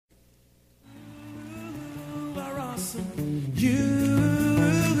awesome. You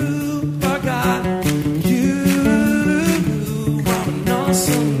are God. You are an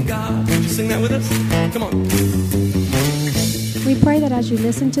awesome God. Sing that with us. Come on. We pray that as you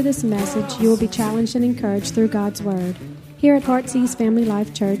listen to this message, you will be challenged and encouraged through God's Word. Here at Heartsease Family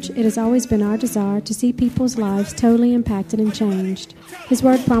Life Church, it has always been our desire to see people's lives totally impacted and changed. His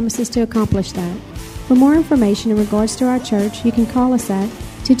Word promises to accomplish that. For more information in regards to our church, you can call us at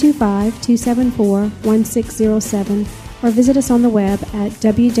 225-274-1607 or visit us on the web at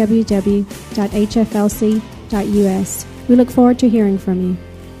www.hflc.us. We look forward to hearing from you.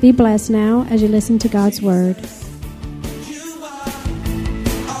 Be blessed now as you listen to God's Word.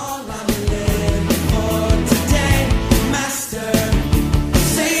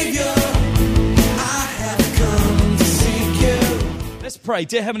 Pray.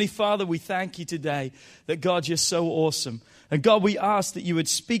 Dear Heavenly Father, we thank you today that, God, you're so awesome. And God, we ask that you would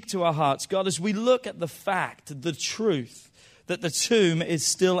speak to our hearts. God, as we look at the fact, the truth, that the tomb is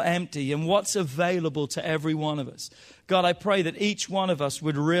still empty and what's available to every one of us. God, I pray that each one of us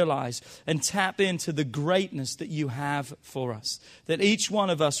would realize and tap into the greatness that you have for us. That each one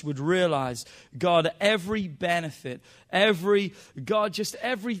of us would realize, God, every benefit, every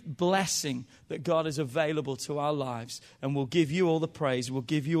blessing that God is available to our lives. And we'll give you all the praise. We'll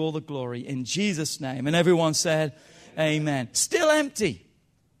give you all the glory in Jesus' name. And everyone said, Amen. Still empty.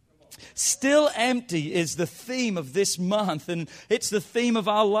 Still empty is the theme of this month, and it's the theme of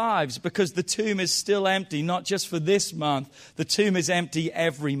our lives because the tomb is still empty, not just for this month. The tomb is empty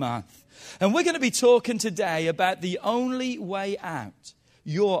every month. And we're going to be talking today about the only way out.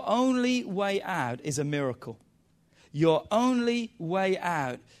 Your only way out is a miracle. Your only way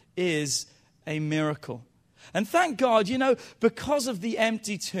out is a miracle. And thank God, because of the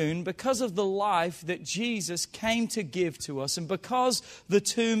empty tomb, because of the life that Jesus came to give to us, and because the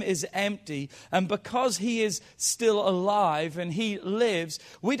tomb is empty, and because he is still alive and he lives,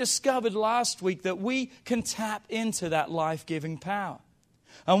 we discovered last week that we can tap into that life-giving power.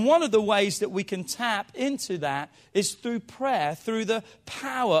 And one of the ways that we can tap into that is through prayer, through the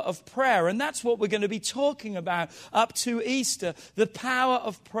power of prayer. And that's what we're going to be talking about up to Easter, the power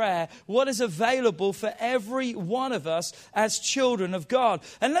of prayer, what is available for every one of us as children of God.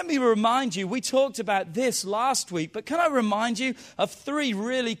 And let me remind you, we talked about this last week, but can I remind you of 3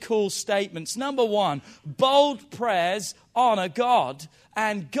 really cool statements? Number 1, bold prayers honor God,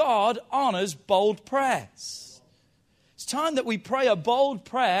 and God honors bold prayers. It's time that we pray a bold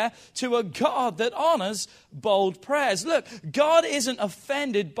prayer to a God that honors bold prayers. Look, God isn't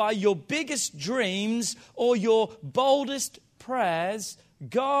offended by your biggest dreams or your boldest prayers.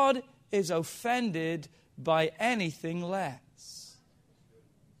 God is offended by anything less.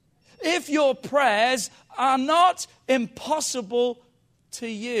 If your prayers are not impossible to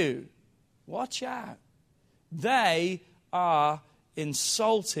you, watch out. They are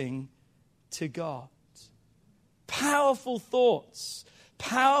insulting to God. Powerful thoughts,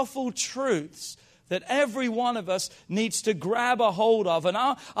 powerful truths that every one of us needs to grab a hold of. And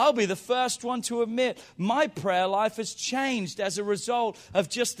I'll be the first one to admit my prayer life has changed as a result of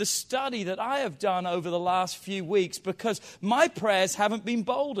just the study that I have done over the last few weeks, because my prayers haven't been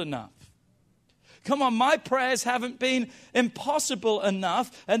bold enough. Come on, my prayers haven't been impossible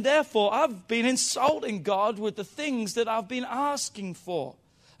enough, and therefore I've been insulting God with the things that I've been asking for.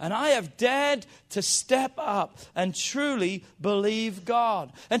 And I have dared to step up and truly believe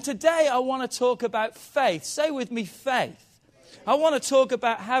God. And today I want to talk about faith. Say with me, faith. I want to talk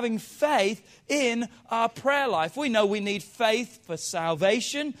about having faith in our prayer life. We know we need faith for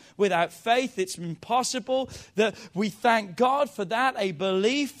salvation. Without faith, it's impossible. That we thank God for that, a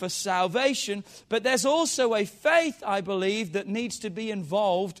belief for salvation. But there's also a faith, I believe, that needs to be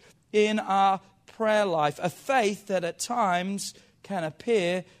involved in our prayer life. A faith that at times can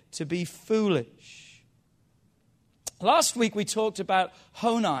appear to be foolish. Last week we talked about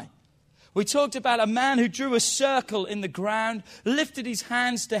Honi. We talked about a man who drew a circle in the ground, lifted his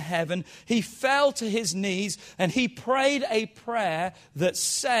hands to heaven, he fell to his knees, and he prayed a prayer that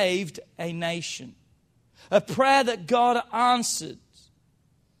saved a nation. A prayer that God answered.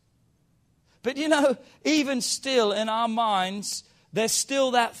 But even still in our minds, there's still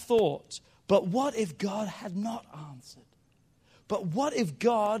that thought, but what if God had not answered? But what if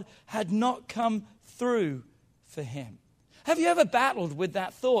God had not come through for him? Have you ever battled with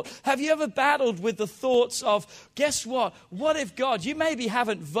that thought? Have you ever battled with the thoughts of, guess what? What if God, you maybe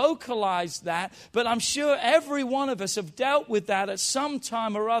haven't vocalized that, but I'm sure every one of us have dealt with that at some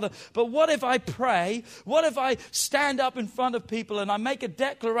time or other. But what if I pray? What if I stand up in front of people and I make a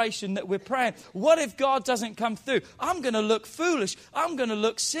declaration that we're praying? What if God doesn't come through? I'm going to look foolish. I'm going to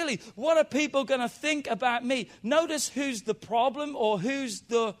look silly. What are people going to think about me? Notice who's the problem or who's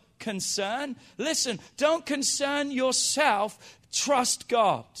the concern. Listen, don't concern yourself. Trust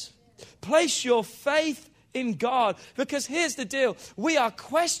God. Place your faith in God. Because here's the deal. We are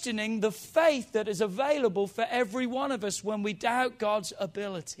questioning the faith that is available for every one of us when we doubt God's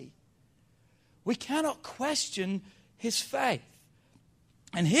ability. We cannot question His faith.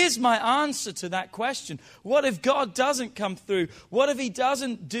 And here's my answer to that question. What if God doesn't come through? What if He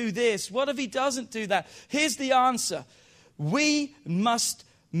doesn't do this? What if He doesn't do that? Here's the answer. We must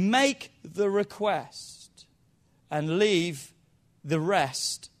make the request and leave the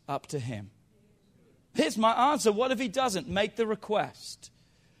rest up to Him. Here's my answer. What if He doesn't make the request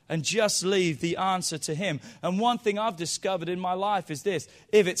and just leave the answer to Him? And one thing I've discovered in my life is this.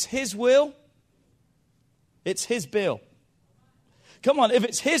 If it's His will, it's His bill. Come on, if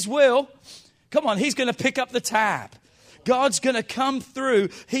it's His will, come on, He's going to pick up the tab. God's going to come through.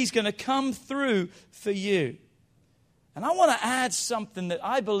 He's going to come through for you. And I want to add something that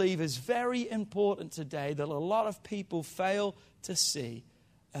I believe is very important today that a lot of people fail to see.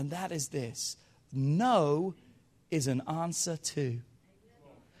 And that is this. No is an answer too.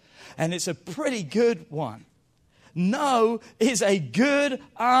 And it's a pretty good one. No is a good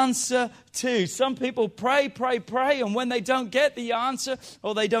answer too. Some people pray, and when they don't get the answer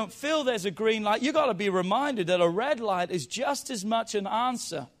or they don't feel there's a green light, you've got to be reminded that a red light is just as much an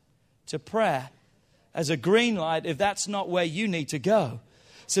answer to prayer as a green light if that's not where you need to go.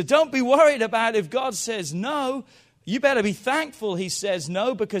 So don't be worried about if God says no. You better be thankful He says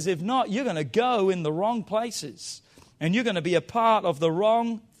no, because if not, you're going to go in the wrong places and you're going to be a part of the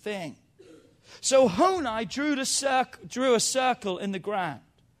wrong thing. So Honi drew a circle in the ground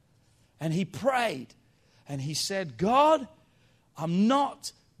and he prayed and he said, God, I'm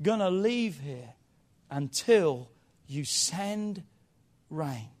not going to leave here until you send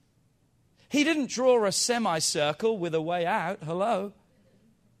rain. He didn't draw a semicircle with a way out. Hello.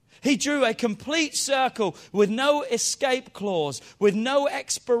 He drew a complete circle with no escape clause, with no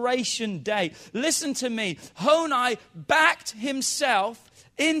expiration date. Listen to me. Honi backed himself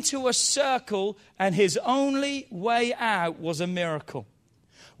into a circle, and his only way out was a miracle.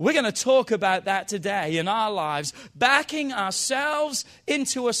 We're going to talk about that today in our lives, backing ourselves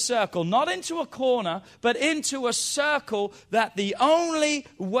into a circle, not into a corner, but into a circle that the only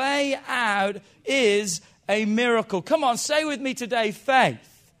way out is a miracle. Come on, say with me today, faith.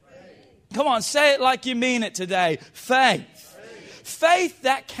 Come on, say it like you mean it today, faith. Faith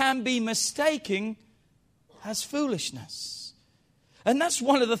that can be mistaken as foolishness. And that's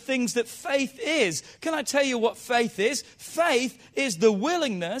one of the things that faith is. Can I tell you what faith is? Faith is the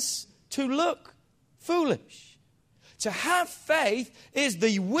willingness to look foolish. To have faith is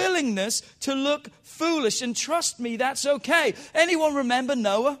the willingness to look foolish. And trust me, that's okay. Anyone remember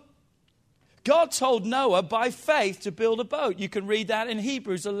Noah? God told Noah by faith to build a boat. You can read that in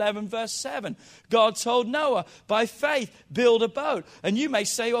Hebrews 11 verse 7. God told Noah by faith, build a boat. And you may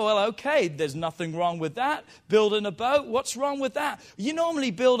say, oh, well, okay, there's nothing wrong with that. Building a boat, what's wrong with that? You normally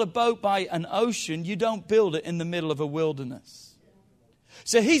build a boat by an ocean. You don't build it in the middle of a wilderness.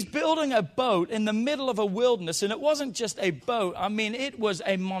 So he's building a boat in the middle of a wilderness. And it wasn't just a boat. I mean, it was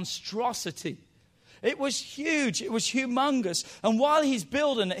a monstrosity. It was huge. It was humongous. And while he's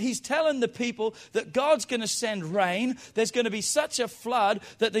building it, he's telling the people that God's going to send rain. There's going to be such a flood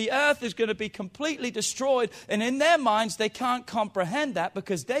that the earth is going to be completely destroyed. And in their minds, they can't comprehend that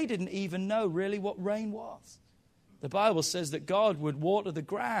because they didn't even know really what rain was. The Bible says that God would water the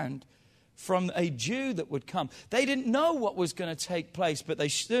ground from a dew that would come. They didn't know what was going to take place, but they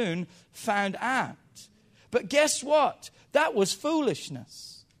soon found out. But guess what? That was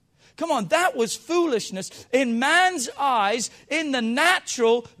foolishness. Come on, that was foolishness. In man's eyes, in the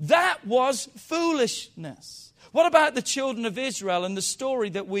natural, that was foolishness. What about the children of Israel and the story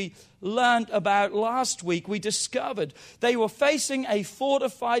that we learned about last week? We discovered they were facing a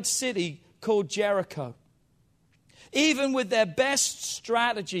fortified city called Jericho. Even with their best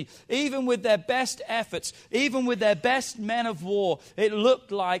strategy, even with their best efforts, even with their best men of war, it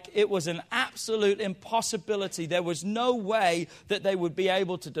looked like it was an absolute impossibility. There was no way that they would be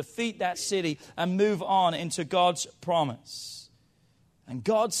able to defeat that city and move on into God's promise. And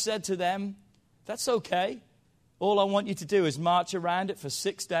God said to them, that's okay. All I want you to do is march around it for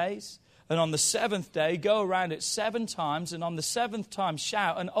 6 days. And on the seventh day, go around it 7 times. And on the 7th time,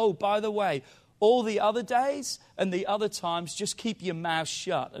 shout. And oh, by the way, all the other days and the other times, just keep your mouth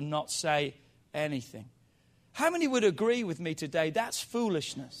shut and not say anything. How many would agree with me today? That's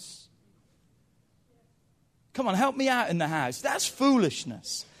foolishness. Come on, help me out in the house. That's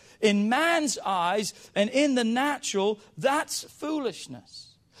foolishness. In man's eyes and in the natural, that's foolishness.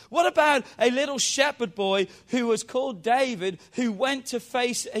 What about a little shepherd boy who was called David, who went to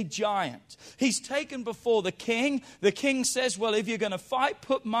face a giant? He's taken before the king. The king says, well, if you're going to fight,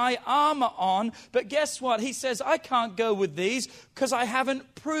 put my armor on. But guess what? He says, I can't go with these because I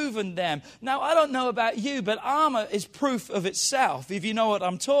haven't proven them. Now, I don't know about you, but armor is proof of itself, if you know what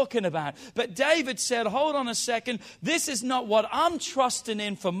I'm talking about. But David said, hold on a second. This is not what I'm trusting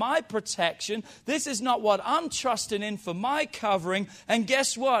in for my protection. This is not what I'm trusting in for my covering. And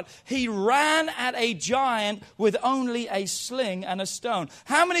guess what? He ran at a giant with only a sling and a stone.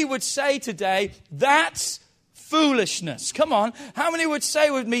 How many would say today, that's foolishness? Come on. How many would say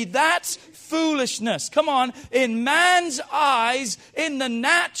with me, that's foolishness? Come on. In man's eyes, in the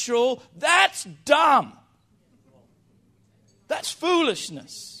natural, that's dumb. That's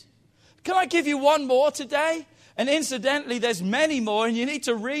foolishness. Can I give you one more today? And incidentally, there's many more, and you need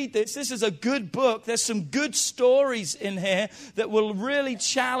to read this. This is a good book. There's some good stories in here that will really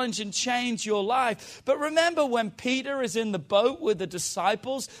challenge and change your life. But remember when Peter is in the boat with the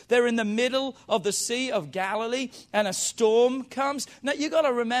disciples, they're in the middle of the Sea of Galilee, and a storm comes. Now, you got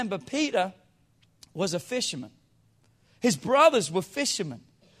to remember, Peter was a fisherman. His brothers were fishermen.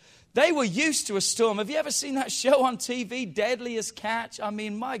 They were used to a storm. Have you ever seen that show on TV, Deadliest Catch? I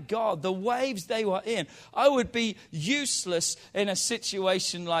mean, my God, the waves they were in. I would be useless in a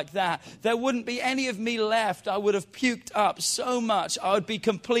situation like that. There wouldn't be any of me left. I would have puked up so much. I would be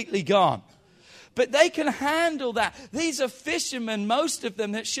completely gone. But they can handle that. These are fishermen, most of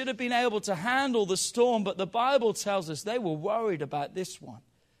them, that should have been able to handle the storm. But the Bible tells us they were worried about this one.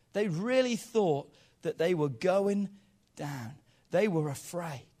 They really thought that they were going down. They were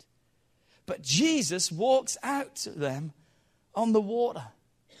afraid. But Jesus walks out to them on the water.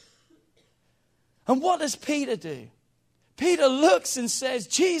 And what does Peter do? Peter looks and says,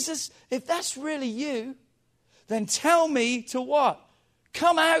 Jesus, if that's really you, then tell me to what?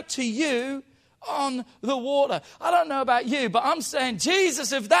 Come out to you on the water. I don't know about you, but I'm saying,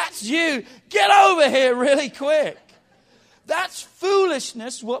 Jesus, if that's you, get over here really quick. That's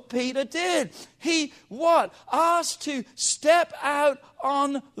foolishness what Peter did. He, what? Asked to step out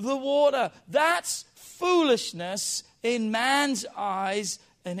on the water. That's foolishness in man's eyes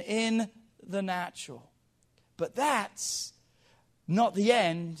and in the natural. But that's not the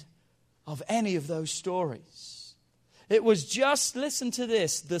end of any of those stories. It was just, listen to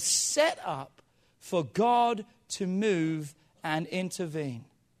this, the setup for God to move and intervene.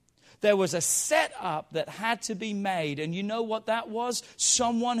 There was a setup that had to be made. And you know what that was?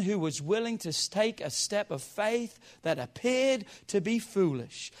 Someone who was willing to take a step of faith that appeared to be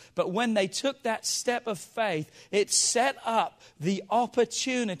foolish. But when they took that step of faith, it set up the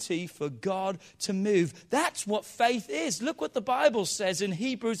opportunity for God to move. That's what faith is. Look what the Bible says in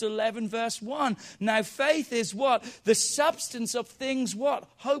Hebrews 11 verse 1. Now faith is what? The substance of things what?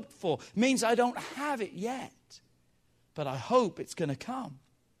 Hoped for. Means I don't have it yet. But I hope it's going to come.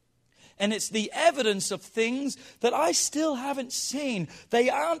 And it's the evidence of things that I still haven't seen. They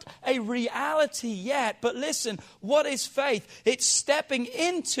aren't a reality yet. But listen, what is faith? It's stepping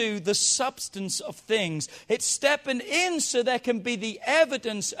into the substance of things. It's stepping in so there can be the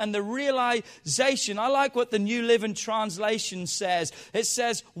evidence and the realization. I like what the New Living Translation says. It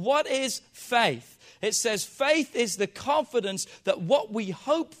says, what is faith? It says, faith is the confidence that what we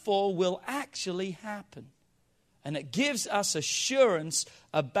hope for will actually happen. And it gives us assurance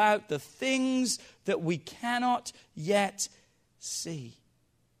about the things that we cannot yet see.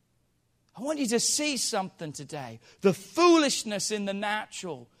 I want you to see something today. The foolishness in the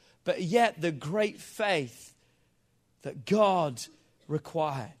natural, but yet the great faith that God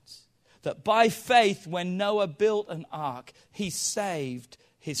requires. That by faith, when Noah built an ark, he saved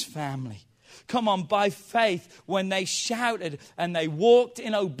his family. Come on, by faith, when they shouted and they walked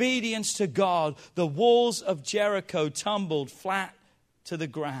in obedience to God, the walls of Jericho tumbled flat to the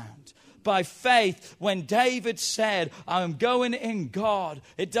ground. By faith, when David said, I'm going in God,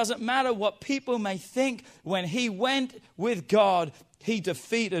 it doesn't matter what people may think. When he went with God, he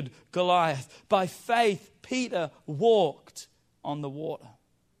defeated Goliath. By faith, Peter walked on the water.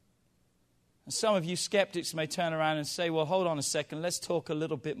 And some of you skeptics may turn around and say, well, hold on a second. Let's talk a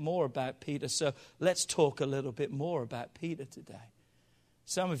little bit more about Peter. So let's talk a little bit more about Peter today.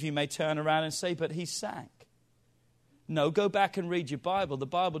 Some of you may turn around and say, but he sank. No, go back and read your Bible. The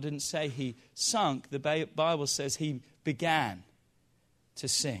Bible didn't say he sunk. The Bible says he began to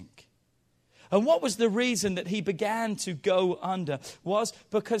sink. And what was the reason that he began to go under? Was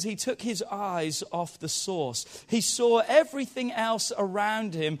because he took his eyes off the source. He saw everything else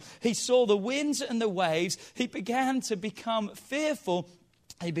around him. He saw the winds and the waves. He began to become fearful.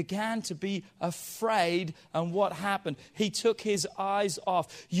 He began to be afraid, and what happened? He took his eyes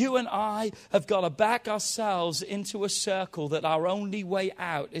off. You and I have got to back ourselves into a circle that our only way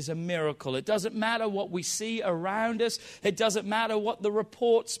out is a miracle. It doesn't matter what we see around us. It doesn't matter what the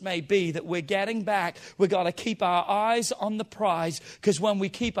reports may be that we're getting back. We've got to keep our eyes on the prize, because when we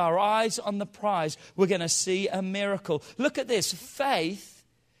keep our eyes on the prize, we're going to see a miracle. Look at this. Faith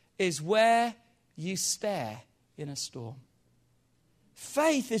is where you stare in a storm.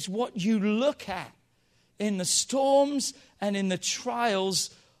 Faith is what you look at in the storms and in the trials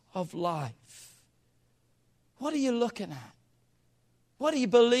of life. What are you looking at? What are you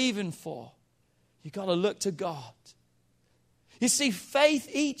believing for? You've got to look to God. You see, faith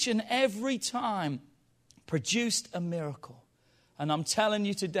each and every time produced a miracle. And I'm telling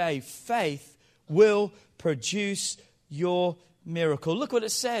you today, faith will produce your miracle. Look what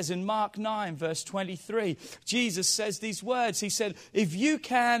it says in Mark 9, verse 23. Jesus says these words. He said, if you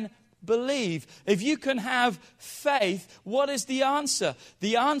can believe, if you can have faith, what is the answer?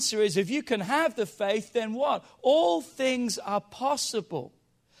 The answer is, if you can have the faith, then what? All things are possible.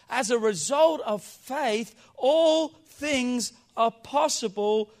 As a result of faith, all things are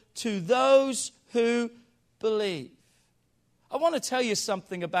possible to those who believe. I want to tell you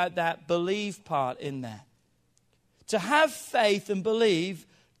something about that believe part in there. To have faith and believe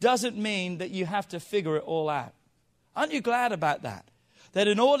doesn't mean that you have to figure it all out. Aren't you glad about that? That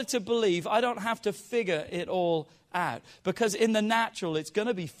in order to believe, I don't have to figure it all out. Because in the natural, it's going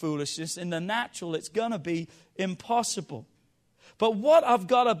to be foolishness. In the natural, it's going to be impossible. But what I've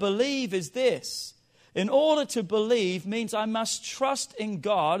got to believe is this. In order to believe means I must trust in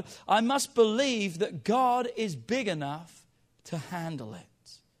God. I must believe that God is big enough to handle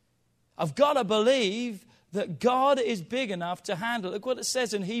it. I've got to believe that God is big enough to handle it. Look what it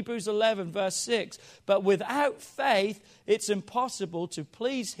says in Hebrews 11, verse 6. But without faith, it's impossible to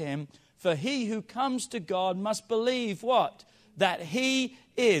please him. For he who comes to God must believe what? That he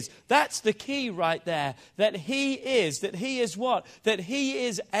is. That's the key right there. That he is. That he is what? That he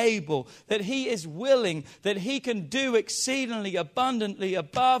is able. That he is willing. That he can do exceedingly abundantly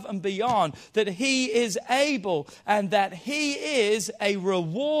above and beyond. That he is able. And that he is a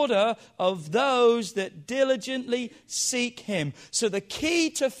rewarder of those that diligently seek him. So the key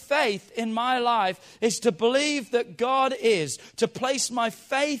to faith in my life is to believe that God is. To place my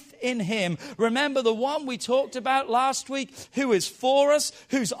faith in him. Remember the one we talked about last week, who is for us,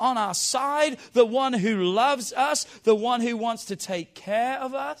 who's on our side, the one who loves us, the one who wants to take care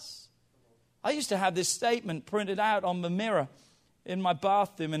of us. I used to have this statement printed out on the mirror in my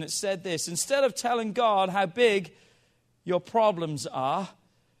bathroom, and it said this: instead of telling God how big your problems are,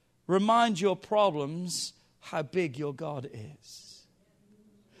 remind your problems how big your God is.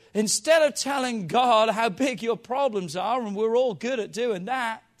 Instead of telling God how big your problems are, and we're all good at doing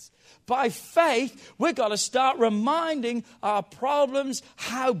that, by faith, we've got to start reminding our problems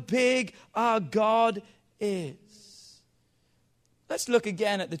how big our God is. Let's look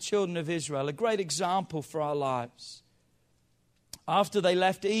again at the children of Israel, a great example for our lives. After they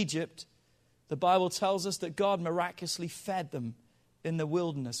left Egypt, the Bible tells us that God miraculously fed them in the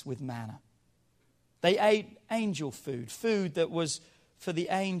wilderness with manna. They ate angel food, food that was for the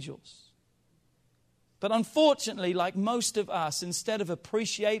angels. But unfortunately, like most of us, instead of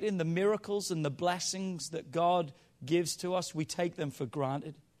appreciating the miracles and the blessings that God gives to us, we take them for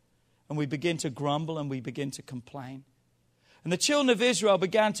granted. And we begin to grumble and we begin to complain. And the children of Israel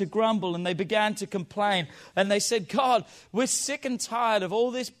began to grumble and they began to complain. And they said, God, we're sick and tired of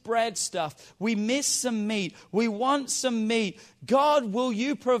all this bread stuff. We miss some meat. We want some meat. God, will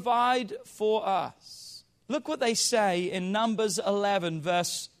you provide for us? Look what they say in Numbers 11,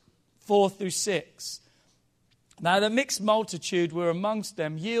 verse 4 through 6. Now the mixed multitude were amongst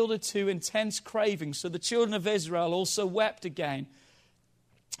them, yielded to intense craving. So the children of Israel also wept again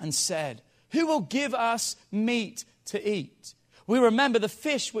and said, who will give us meat to eat? We remember the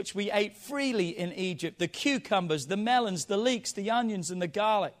fish which we ate freely in Egypt, the cucumbers, the melons, the leeks, the onions, and the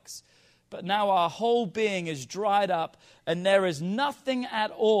garlics. But now our whole being is dried up, and there is nothing at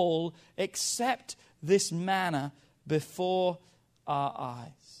all except this manna before our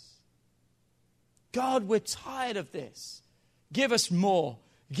eyes. God, we're tired of this. Give us more.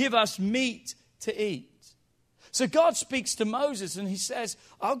 Give us meat to eat. So God speaks to Moses and he says,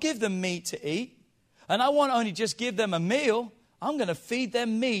 I'll give them meat to eat. And I won't only just give them a meal, I'm going to feed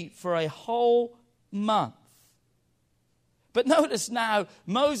them meat for a whole month. But notice now,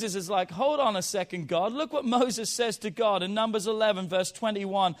 Moses is like, hold on a second, God. Look what Moses says to God in Numbers 11, verse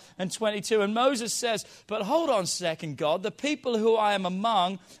 21 and 22. And Moses says, but hold on a second, God. The people who I am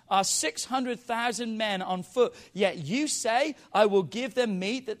among are 600,000 men on foot. Yet you say, I will give them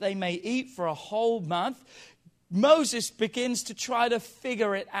meat that they may eat for a whole month. Moses begins to try to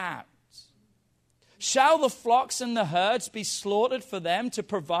figure it out. Shall the flocks and the herds be slaughtered for them to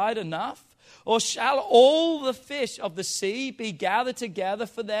provide enough? Or shall all the fish of the sea be gathered together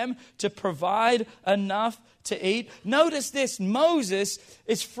for them to provide enough to eat? Notice this, Moses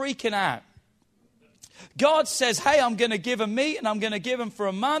is freaking out. God says, hey, I'm going to give him meat and I'm going to give him for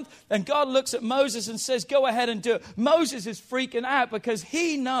a month. And God looks at Moses and says, go ahead and do it. Moses is freaking out because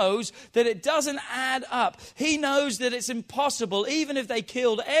he knows that it doesn't add up. He knows that it's impossible. Even if they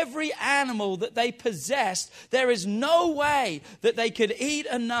killed every animal that they possessed, there is no way that they could eat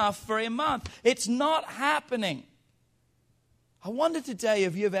enough for a month. It's not happening. I wonder today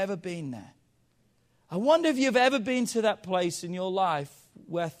if you've ever been there. I wonder if you've ever been to that place in your life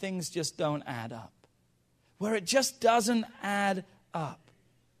where things just don't add up. Where it just doesn't add up.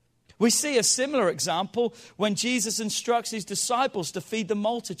 We see a similar example when Jesus instructs his disciples to feed the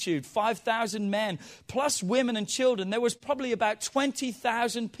multitude, 5,000 men, plus women and children. There was probably about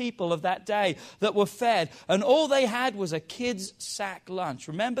 20,000 people of that day that were fed. And all they had was a kid's sack lunch.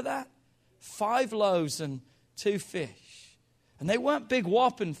 Remember that? 5 loaves and 2 fish. And they weren't big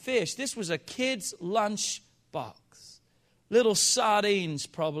whopping fish. This was a kid's lunch box. Little sardines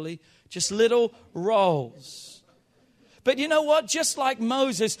probably. Just little rolls. But you know what? Just like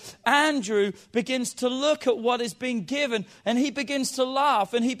Moses, Andrew begins to look at what is being given and he begins to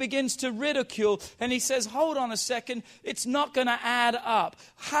laugh and he begins to ridicule and he says, hold on a second, it's not going to add up.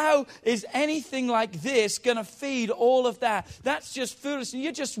 How is anything like this going to feed all of that? That's just foolish.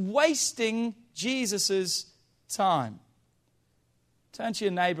 You're just wasting Jesus's time. Turn to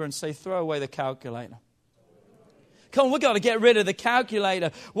your neighbor and say, throw away the calculator. Come on, we've got to get rid of the calculator.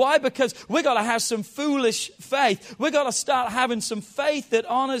 Why? Because we've got to have some foolish faith. We've got to start having some faith that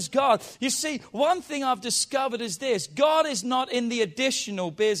honors God. You see, one thing I've discovered is this. God is not in the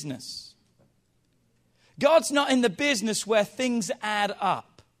additional business. God's not in the business where things add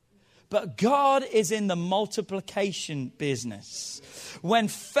up. But God is in the multiplication business. When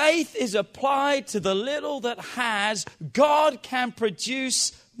faith is applied to the little that has, God can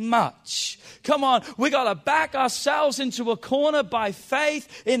produce much. Come on, we got to back ourselves into a corner by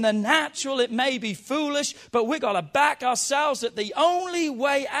faith. In the natural, it may be foolish, but we got to back ourselves that the only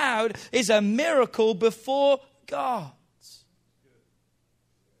way out is a miracle before God.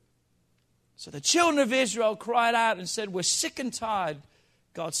 So the children of Israel cried out and said, we're sick and tired.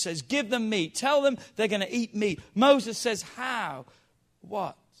 God says, give them meat. Tell them they're going to eat meat. Moses says, how?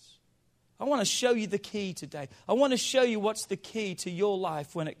 What? I want to show you the key today. I want to show you what's the key to your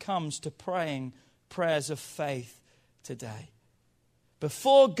life when it comes to praying prayers of faith today.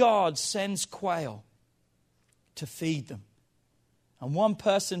 Before God sends quail to feed them, and one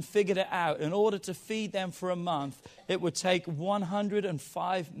person figured it out, in order to feed them for a month, it would take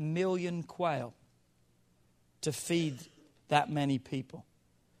 105 million quail to feed that many people.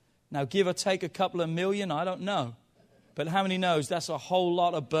 Now, give or take a couple of million, I don't know. But how many knows that's a whole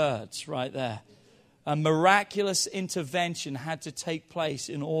lot of birds right there? A miraculous intervention had to take place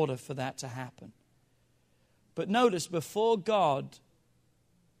in order for that to happen. But notice, before God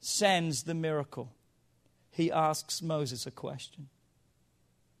sends the miracle, he asks Moses a question.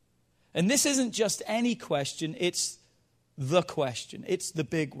 And this isn't just any question, it's the question. It's the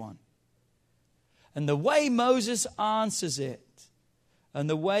big one. And the way Moses answers it, and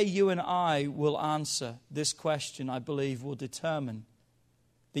the way you and I will answer this question, I believe, will determine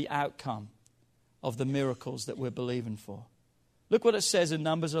the outcome of the miracles that we're believing for. Look what it says in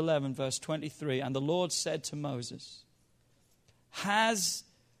Numbers 11, verse 23. And the Lord said to Moses, has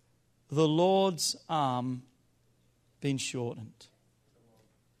the Lord's arm been shortened?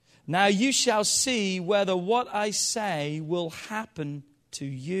 Now you shall see whether what I say will happen to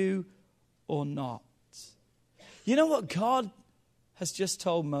you or not. You know what God has just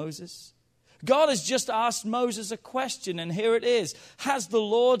told Moses? God has just asked Moses a question, and here it is. Has the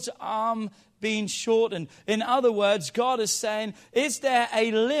Lord's arm been shortened? In other words, God is saying, is there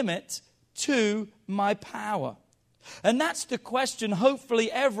a limit to my power? And that's the question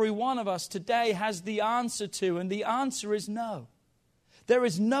hopefully every one of us today has the answer to, and the answer is no. There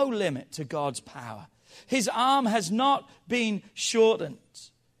is no limit to God's power. His arm has not been shortened.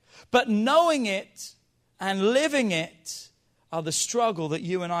 But knowing it and living it are the struggle that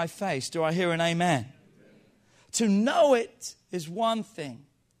you and I face. Do I hear an amen? To know it is one thing,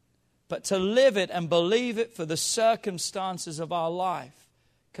 but to live it and believe it for the circumstances of our life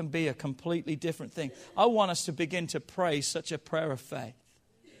can be a completely different thing. I want us to begin to pray such a prayer of faith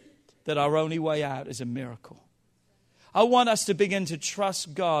that our only way out is a miracle. I want us to begin to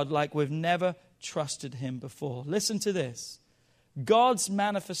trust God like we've never trusted Him before. Listen to this. God's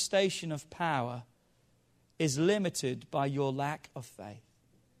manifestation of power is limited by your lack of faith.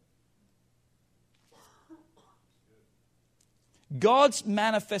 God's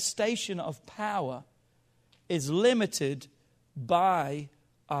manifestation of power is limited by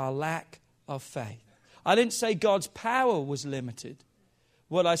our lack of faith. I didn't say God's power was limited.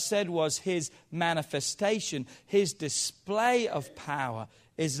 What I said was His manifestation, His display of power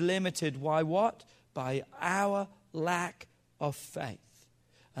is limited by what? By our lack of faith.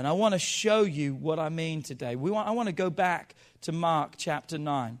 And I want to show you what I mean today. I want to go back to Mark chapter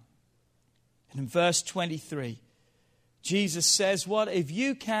 9. And in verse 23, Jesus says, what? If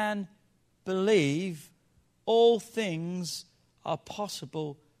you can believe, all things are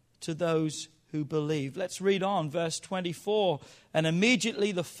possible to those who believe. Let's read on, verse 24. And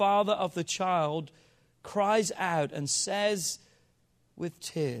immediately the father of the child cries out and says with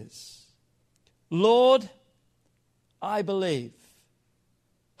tears, Lord, I believe.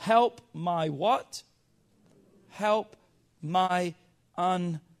 Help my what? Help my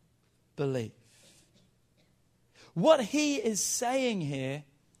unbelief. What he is saying here,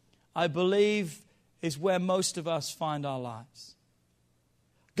 I believe, is where most of us find our lives.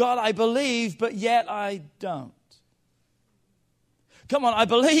 God, I believe, but yet I don't. Come on, I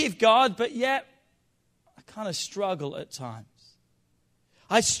believe, God, but yet I kind of struggle at times.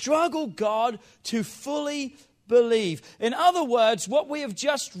 I struggle, God, to fully believe. In other words, what we have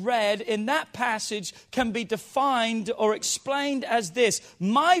just read in that passage can be defined or explained as this.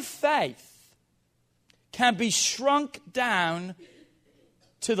 My faith can be shrunk down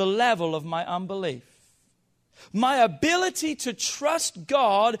to the level of my unbelief. My ability to trust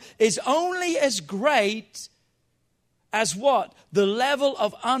God is only as great as what? The level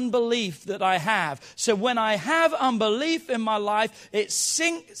of unbelief that I have. So when I have unbelief in my life, it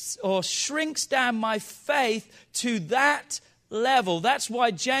sinks or shrinks down my faith to that level. That's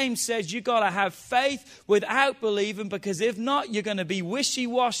why James says you got to have faith without believing, because if not, you're going to be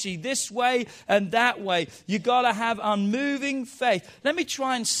wishy-washy this way and that way. You got to have unmoving faith. Let me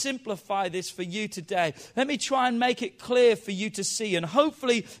try and simplify this for you today. Let me try and make it clear for you to see, and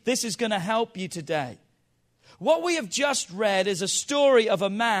hopefully this is going to help you today. What we have just read is a story of a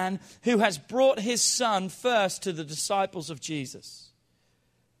man who has brought his son first to the disciples of Jesus.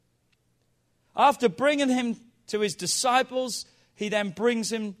 After bringing him to his disciples, he then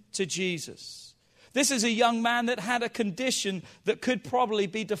brings him to Jesus. This is a young man that had a condition that could probably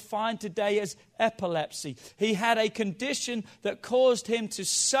be defined today as epilepsy. He had a condition that caused him to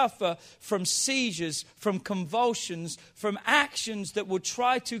suffer from seizures, from convulsions, from actions that would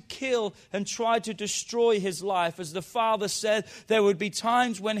try to kill and try to destroy his life. As the father said, there would be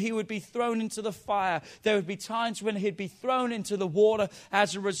times when he would be thrown into the fire. There would be times when he'd be thrown into the water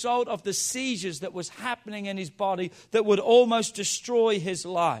as a result of the seizures that was happening in his body that would almost destroy his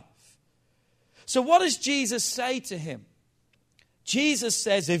life. So what does Jesus say to him? Jesus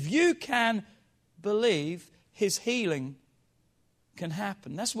says, if you can believe, his healing can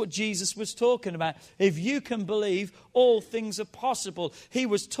happen. That's what Jesus was talking about. If you can believe, all things are possible. He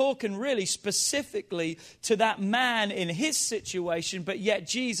was talking really specifically to that man in his situation, but yet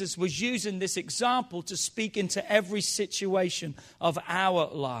Jesus was using this example to speak into every situation of our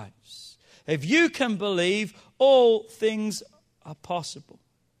lives. If you can believe, all things are possible.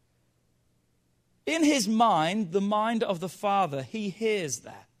 In his mind, the mind of the Father, he hears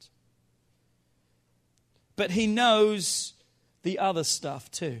that. But he knows the other stuff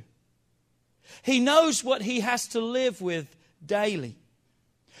too. He knows what he has to live with daily.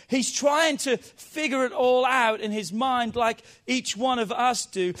 He's trying to figure it all out in his mind like each one of us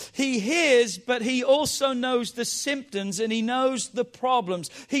do. He hears, but he also knows the symptoms and he knows the problems.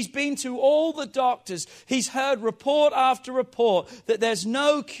 He's been to all the doctors. He's heard report after report that there's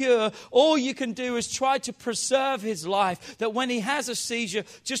no cure. All you can do is try to preserve his life. That when he has a seizure,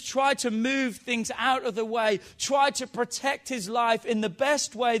 just try to move things out of the way. Try to protect his life in the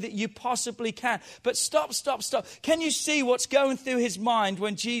best way that you possibly can. But stop. Can you see what's going through his mind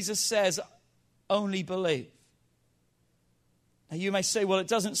when Jesus says, only believe? Now you may say, well, it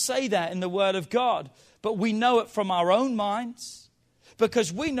doesn't say that in the Word of God. But we know it from our own minds,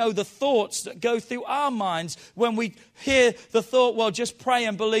 because we know the thoughts that go through our minds when we hear the thought, well, just pray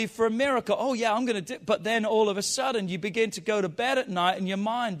and believe for a miracle. Oh yeah, I'm going to do. But then all of a sudden you begin to go to bed at night and your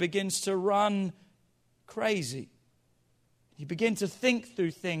mind begins to run crazy. You begin to think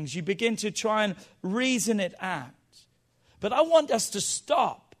through things. You begin to try and reason it out. But I want us to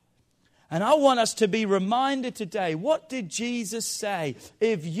stop. And I want us to be reminded today, what did Jesus say?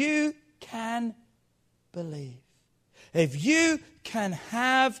 If you can believe, if you can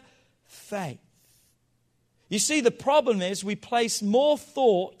have faith. You see, the problem is we place more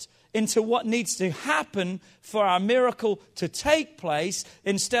thought into what needs to happen for our miracle to take place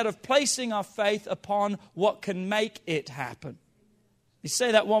instead of placing our faith upon what can make it happen. You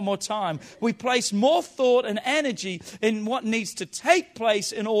say that one more time. We place more thought and energy in what needs to take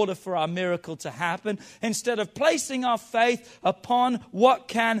place in order for our miracle to happen instead of placing our faith upon what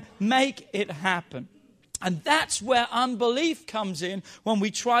can make it happen. And that's where unbelief comes in when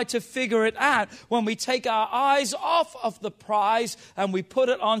we try to figure it out, when we take our eyes off of the prize and we put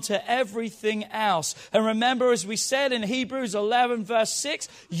it onto everything else. And remember, as we said in Hebrews 11 verse 6,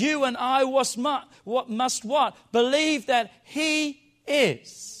 you and I must believe that He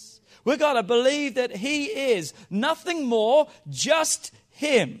is. We've got to believe that He is. Nothing more, just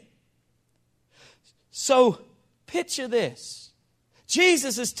Him. So picture this.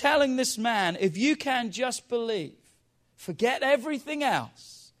 Jesus is telling this man, if you can just believe, forget everything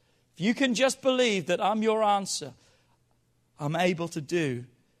else. If you can just believe that I'm your answer, I'm able to do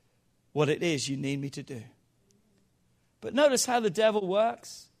what it is you need me to do. But notice how the devil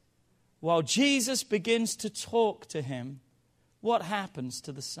works. While Jesus begins to talk to him, what happens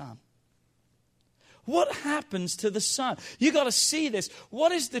to the son? What happens to the son? You got to see this.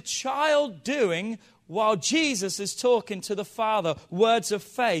 What is the child doing while Jesus is talking to the Father? Words of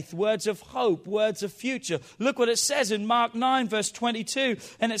faith, words of hope, words of future. Look what it says in Mark 9 verse 22.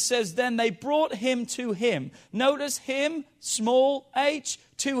 And it says, then they brought him to him. Notice him, small h,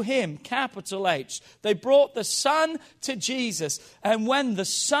 to him, capital H. They brought the son to Jesus. And when the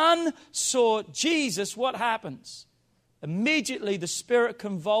son saw Jesus, what happens? Immediately the spirit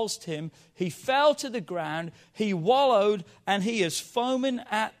convulsed him. He fell to the ground. He wallowed and he is foaming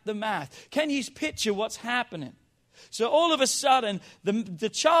at the mouth. Can you picture what's happening? So all of a sudden,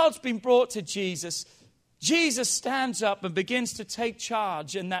 the child's been brought to Jesus. Jesus stands up and begins to take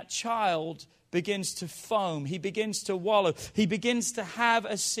charge, and that child begins to foam. He begins to wallow. He begins to have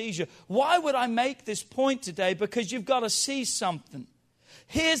a seizure. Why would I make this point today? Because you've got to see something.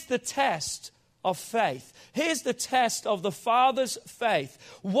 Here's the test of faith. Here's the test of the Father's faith.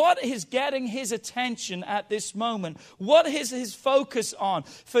 What is getting his attention at this moment? What is his focus on?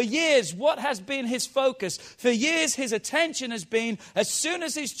 For years, what has been his focus? For years, his attention has been, as soon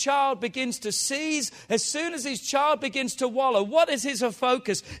as his child begins to seize, as soon as his child begins to wallow, what is his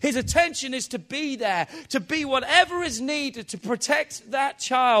focus? His attention is to be there, to be whatever is needed to protect that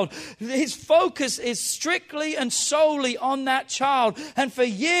child. His focus is strictly and solely on that child. And for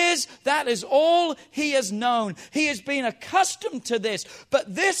years, that is all he has known. He has been accustomed to this.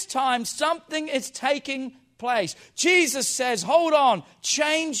 But this time, something is taking place. Jesus says, hold on,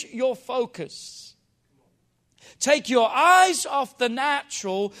 change your focus. Take your eyes off the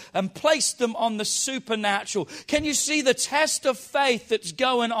natural and place them on the supernatural. Can you see the test of faith that's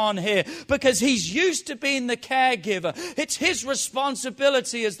going on here? Because he's used to being the caregiver. It's his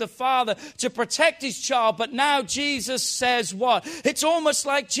responsibility as the father to protect his child. But now Jesus says what? It's almost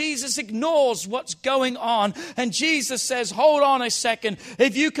like Jesus ignores what's going on. And Jesus says, hold on a second.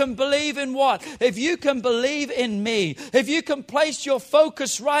 If you can believe in what? If you can believe in me, if you can place your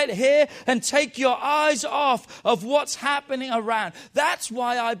focus right here and take your eyes off of what's happening around. That's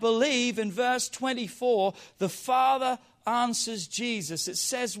why I believe in verse 24, the Father answers Jesus. It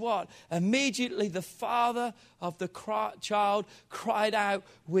says what? Immediately the father of the child cried out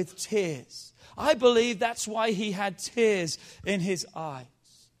with tears. I believe that's why he had tears in his eyes.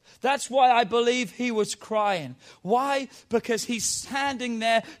 That's why I believe he was crying. Why? Because he's standing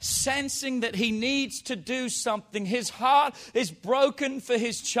there sensing that he needs to do something. His heart is broken for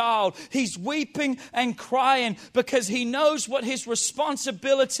his child. He's weeping and crying because he knows what his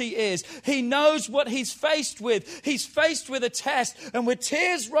responsibility is. He knows what he's faced with. He's faced with a test, and with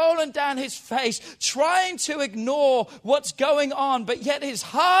tears rolling down his face, trying to ignore what's going on, but yet his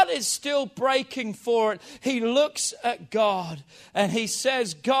heart is still breaking for it. He looks at God and he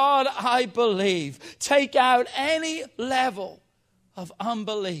says, God, I believe. Take out any level of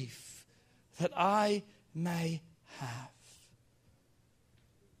unbelief that I may have.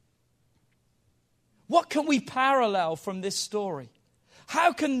 What can we parallel from this story?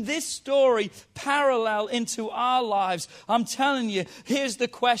 How can this story parallel into our lives? I'm telling you, here's the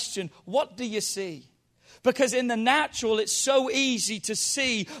question. What do you see? Because in the natural, it's so easy to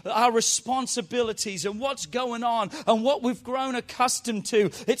see our responsibilities and what's going on and what we've grown accustomed to.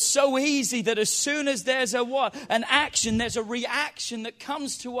 It's so easy that as soon as there's an action, there's a reaction that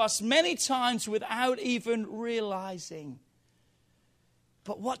comes to us many times without even realizing.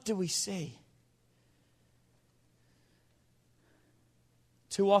 But what do we see?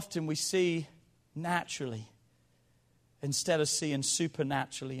 Too often we see naturally instead of seeing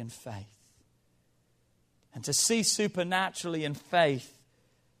supernaturally in faith. And to see supernaturally in faith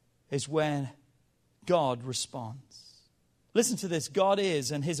is when God responds. Listen to this. God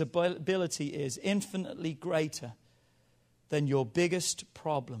is, and His ability is, infinitely greater than your biggest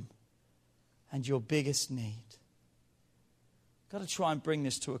problem and your biggest need. I've got to try and bring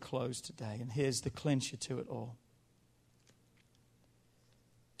this to a close today, and here's the clincher to it all.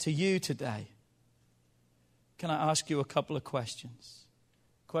 To you today, can I ask you a couple of questions?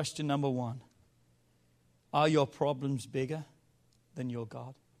 Question number one. Are your problems bigger than your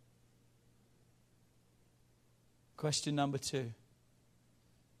God? Question number two.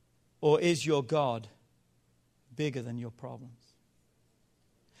 Or is your God bigger than your problems?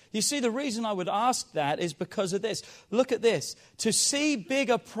 You see, the reason I would ask that is because of this. Look at this. To see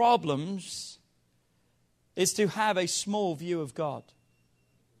bigger problems is to have a small view of God.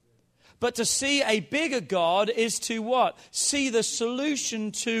 But to see a bigger God is to what? See the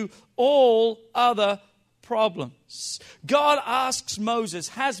solution to all other problems. God asks Moses,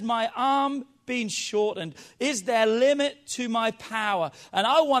 has my arm been shortened? Is there limit to my power? And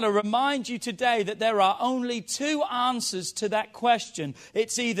I want to remind you today that there are only two answers to that question.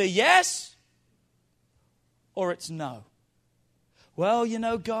 It's either yes or it's no. Well, you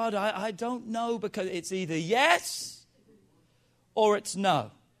know, God, I don't know, because it's either yes or it's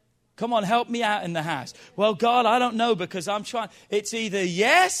no. Come on, help me out in the house. Well, God, I don't know because I'm trying. It's either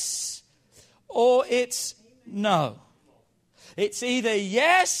yes or it's no. It's either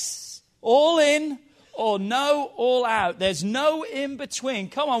yes, all in, or no, all out. There's no in between.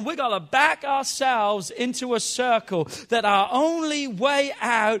 Come on, we got to back ourselves into a circle that our only way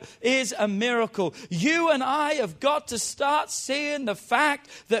out is a miracle. You and I have got to start seeing the fact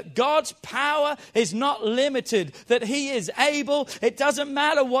that God's power is not limited, that He is able. It doesn't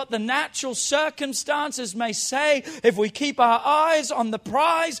matter what the natural circumstances may say. If we keep our eyes on the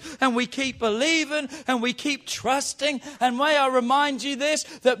prize and we keep believing and we keep trusting. And may I remind you this,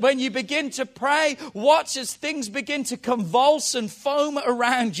 that when you begin to pray, watch as things begin to convulse and foam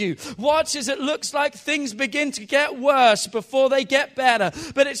around you. Watch as it looks like things begin to get worse before they get better.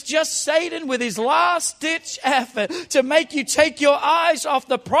 But it's just Satan with his last-ditch effort to make you take your eyes off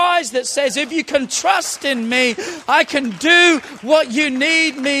the prize that says, if you can trust in me, I can do what you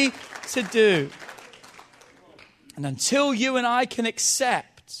need me to do. And until you and I can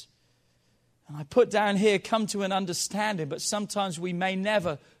accept, and I put down here, come to an understanding, but sometimes we may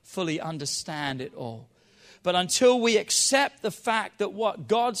never fully understand it all. But until we accept the fact that what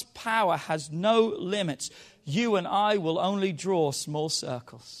God's power has no limits, you and I will only draw small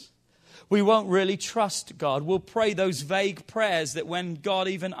circles. We won't really trust God. We'll pray those vague prayers that when God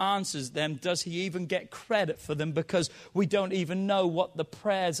even answers them, does He even get credit for them? Because we don't even know what the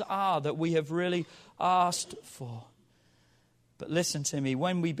prayers are that we have really asked for. But listen to me,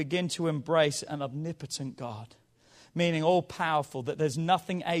 when we begin to embrace an omnipotent God, meaning all powerful, that there's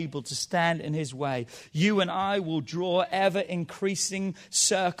nothing able to stand in His way, you and I will draw ever increasing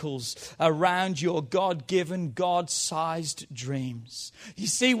circles around your God-given, God-sized dreams. You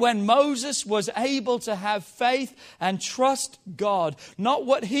see, when Moses was able to have faith and trust God, not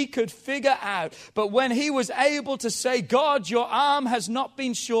what he could figure out, but when he was able to say, God, your arm has not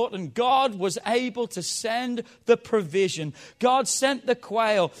been shortened, God was able to send the provision. God sent the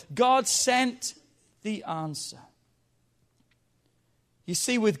quail. God sent the answer. You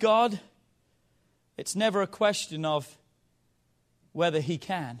see, with God, it's never a question of whether He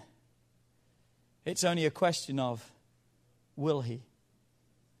can. It's only a question of, will He?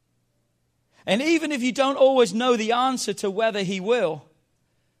 And even if you don't always know the answer to whether He will,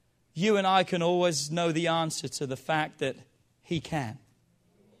 you and I can always know the answer to the fact that He can.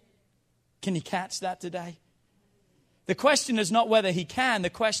 Can you catch that today? The question is not whether He can, the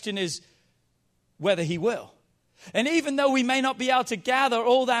question is whether He will. And even though we may not be able to gather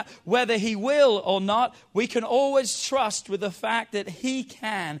all that, whether he will or not, we can always trust with the fact that he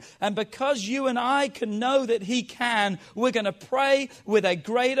can. And because you and I can know that he can, we're going to pray with a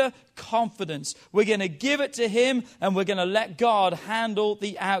greater confidence. We're going to give it to him, and we're going to let God handle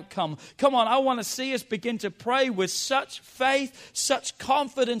the outcome. Come on, I want to see us begin to pray with such faith, such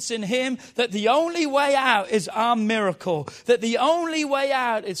confidence in him, that the only way out is our miracle. That the only way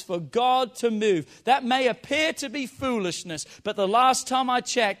out is for God to move. That may appear to be foolishness, but the last time I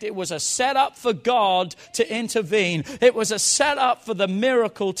checked, it was a setup for God to intervene. It was a setup for the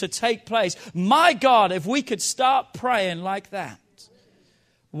miracle to take place. My God, if we could start praying like that,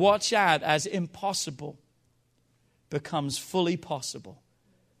 watch out as impossible becomes fully possible.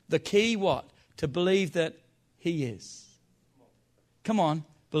 The key, what? To believe that he is. Come on,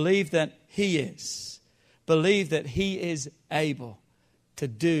 believe that he is. Believe that he is able to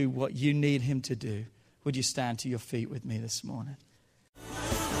do what you need him to do. Would you stand to your feet with me this morning?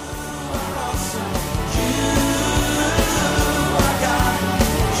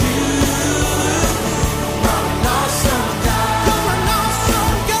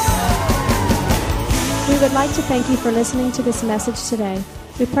 We would like to thank you for listening to this message today.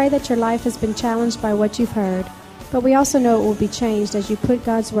 We pray that your life has been challenged by what you've heard, but we also know it will be changed as you put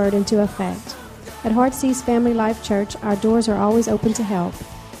God's Word into effect. At Heartsease Family Life Church, our doors are always open to help.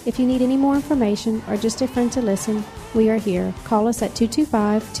 If you need any more information or just a friend to listen, we are here. Call us at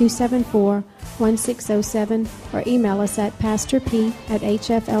 225-274-1607 or email us at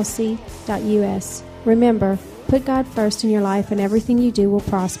pastorp@hflc.us. Remember, put God first in your life and everything you do will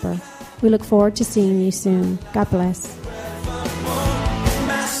prosper. We look forward to seeing you soon. God bless.